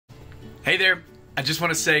Hey there, I just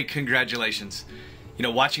want to say congratulations. You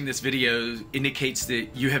know, watching this video indicates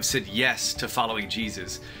that you have said yes to following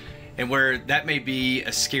Jesus. And where that may be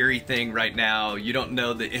a scary thing right now, you don't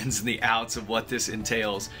know the ins and the outs of what this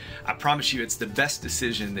entails, I promise you it's the best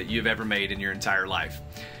decision that you've ever made in your entire life.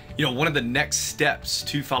 You know, one of the next steps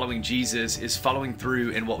to following Jesus is following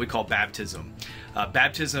through in what we call baptism.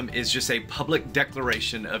 Baptism is just a public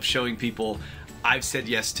declaration of showing people, I've said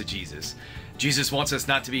yes to Jesus. Jesus wants us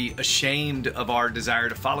not to be ashamed of our desire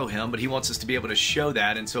to follow him, but he wants us to be able to show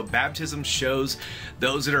that. And so baptism shows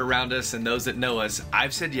those that are around us and those that know us,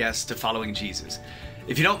 I've said yes to following Jesus.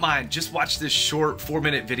 If you don't mind, just watch this short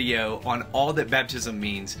 4-minute video on all that baptism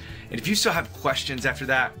means. And if you still have questions after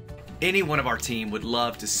that, any one of our team would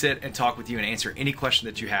love to sit and talk with you and answer any question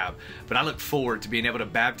that you have. But I look forward to being able to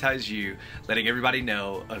baptize you, letting everybody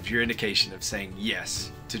know of your indication of saying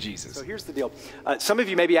yes to Jesus. So here's the deal. Some of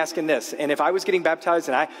you may be asking this, and if I was getting baptized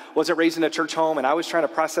and I wasn't raised in a church home and I was trying to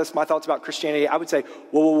process my thoughts about Christianity, I would say,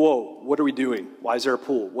 whoa, what are we doing? Why is there a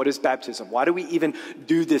pool? What is baptism? Why do we even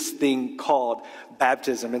do this thing called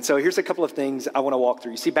baptism? And so here's a couple of things I want to walk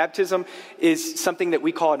through. You see, baptism is something that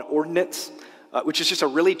we call an ordinance, which is just a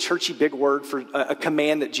really churchy big word for a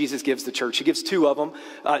command that Jesus gives the church. He gives two of them,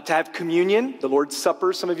 to have communion, the Lord's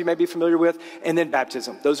Supper, some of you may be familiar with, and then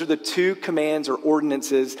baptism. Those are the two commands or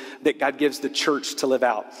ordinances that God gives the church to live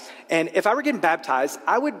out. And if I were getting baptized,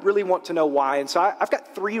 I would really want to know why. And so I've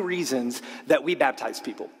got 3 reasons that we baptize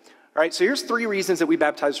people. All right, so here's 3 reasons that we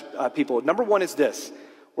baptize people. Number 1 is this: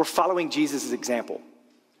 we're following Jesus' example.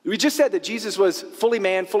 We just said that Jesus was fully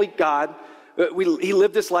man, fully God. He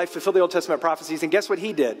lived this life, fulfilled the Old Testament prophecies, and guess what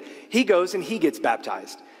he did? He goes and he gets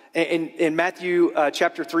baptized. In Matthew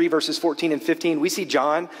chapter 3, verses 14 and 15, we see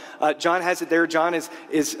John. John has it there. John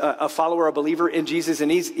is a follower, a believer in Jesus,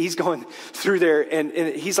 and he's going through there,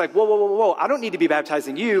 and he's like, whoa, I don't need to be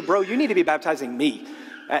baptizing you, bro. You need to be baptizing me.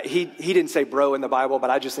 He didn't say bro in the Bible, but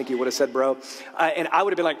I just think he would have said bro. And I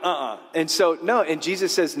would have been like, And so, no, and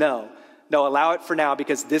Jesus says, no, allow it for now,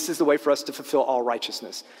 because this is the way for us to fulfill all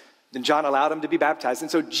righteousness. Then John allowed him to be baptized. And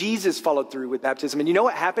so Jesus followed through with baptism. And you know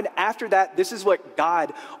what happened after that? This is what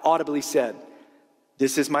God audibly said.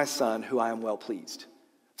 This is my son who I am well pleased.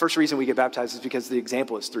 First reason we get baptized is because the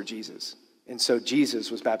example is through Jesus. And so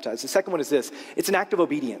Jesus was baptized. The second one is this: it's an act of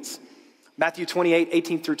obedience. Matthew 28,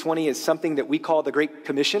 18 through 20 is something that we call the Great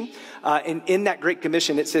Commission. And in that Great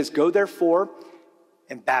Commission, it says, go therefore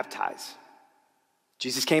and baptize.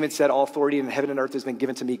 Jesus came and said, all authority in heaven and earth has been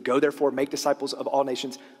given to me. Go therefore, make disciples of all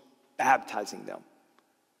nations, baptizing them.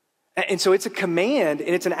 And so it's a command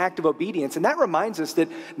and it's an act of obedience. And that reminds us that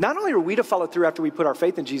not only are we to follow through after we put our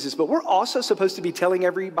faith in Jesus, but we're also supposed to be telling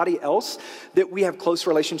everybody else that we have close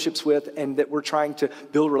relationships with and that we're trying to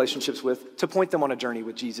build relationships with, to point them on a journey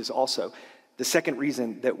with Jesus also. The second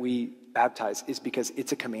reason that we baptize is because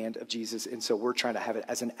it's a command of Jesus. And so we're trying to have it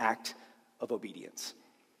as an act of obedience.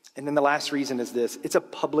 And then the last reason is this: it's a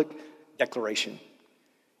public declaration.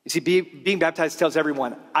 You see, being baptized tells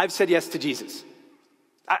everyone, I've said yes to Jesus.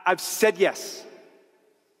 I've said yes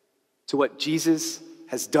to what Jesus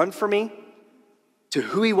has done for me, to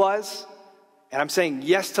who he was, and I'm saying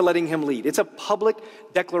yes to letting him lead. It's a public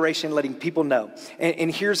declaration letting people know. And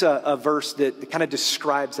here's a verse that kind of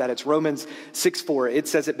describes that. It's Romans 6:4. It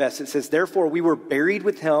says it best. It says, therefore we were buried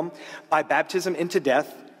with him by baptism into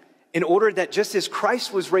death, in order that just as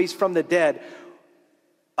Christ was raised from the dead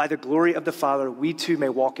by the glory of the Father, we too may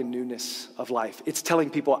walk in newness of life. It's telling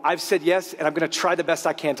people, I've said yes, and I'm going to try the best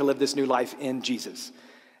I can to live this new life in Jesus.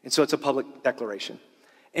 And so it's a public declaration.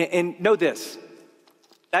 And know this: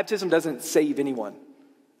 baptism doesn't save anyone.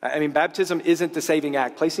 I mean, baptism isn't the saving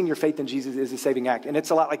act. Placing your faith in Jesus is the saving act. And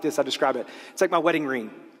it's a lot like this. I describe it. It's like my wedding ring.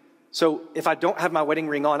 So if I don't have my wedding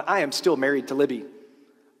ring on, I am still married to Libby.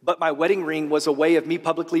 But my wedding ring was a way of me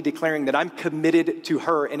publicly declaring that I'm committed to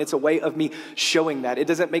her, and it's a way of me showing that. It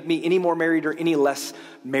doesn't make me any more married or any less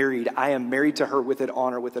married. I am married to her with it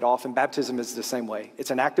on or with it off, and baptism is the same way. It's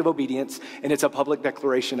an act of obedience, and it's a public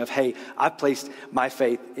declaration of, hey, I've placed my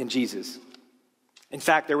faith in Jesus. In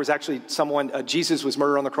fact, there was actually someone, Jesus was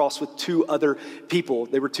murdered on the cross with 2 other people.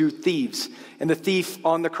 They were 2 thieves. And the thief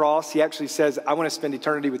on the cross, he actually says, I want to spend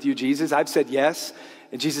eternity with you, Jesus. I've said yes.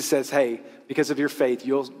 And Jesus says, hey, because of your faith,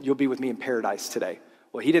 you'll be with me in paradise today.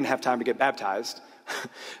 Well, he didn't have time to get baptized.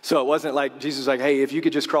 So it wasn't like Jesus was like, hey, if you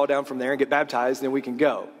could just crawl down from there and get baptized, then we can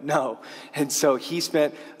go. No. And so he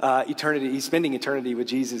spent he's spending eternity with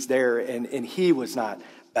Jesus there, and he was not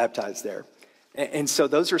baptized there. And so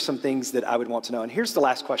those are some things that I would want to know. And here's the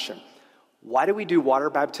last question. Why do we do water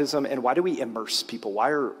baptism, and why do we immerse people? Why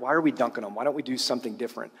are we dunking them? Why don't we do something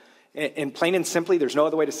different? And plain and simply, there's no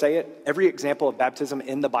other way to say it. Every example of baptism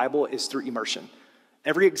in the Bible is through immersion.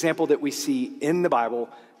 Every example that we see in the Bible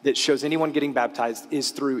that shows anyone getting baptized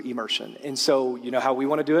is through immersion. And so, you know how we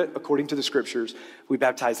want to do it? According to the scriptures, we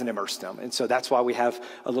baptize and immerse them. And so that's why we have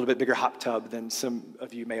a little bit bigger hot tub than some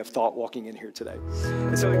of you may have thought walking in here today.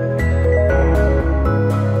 And so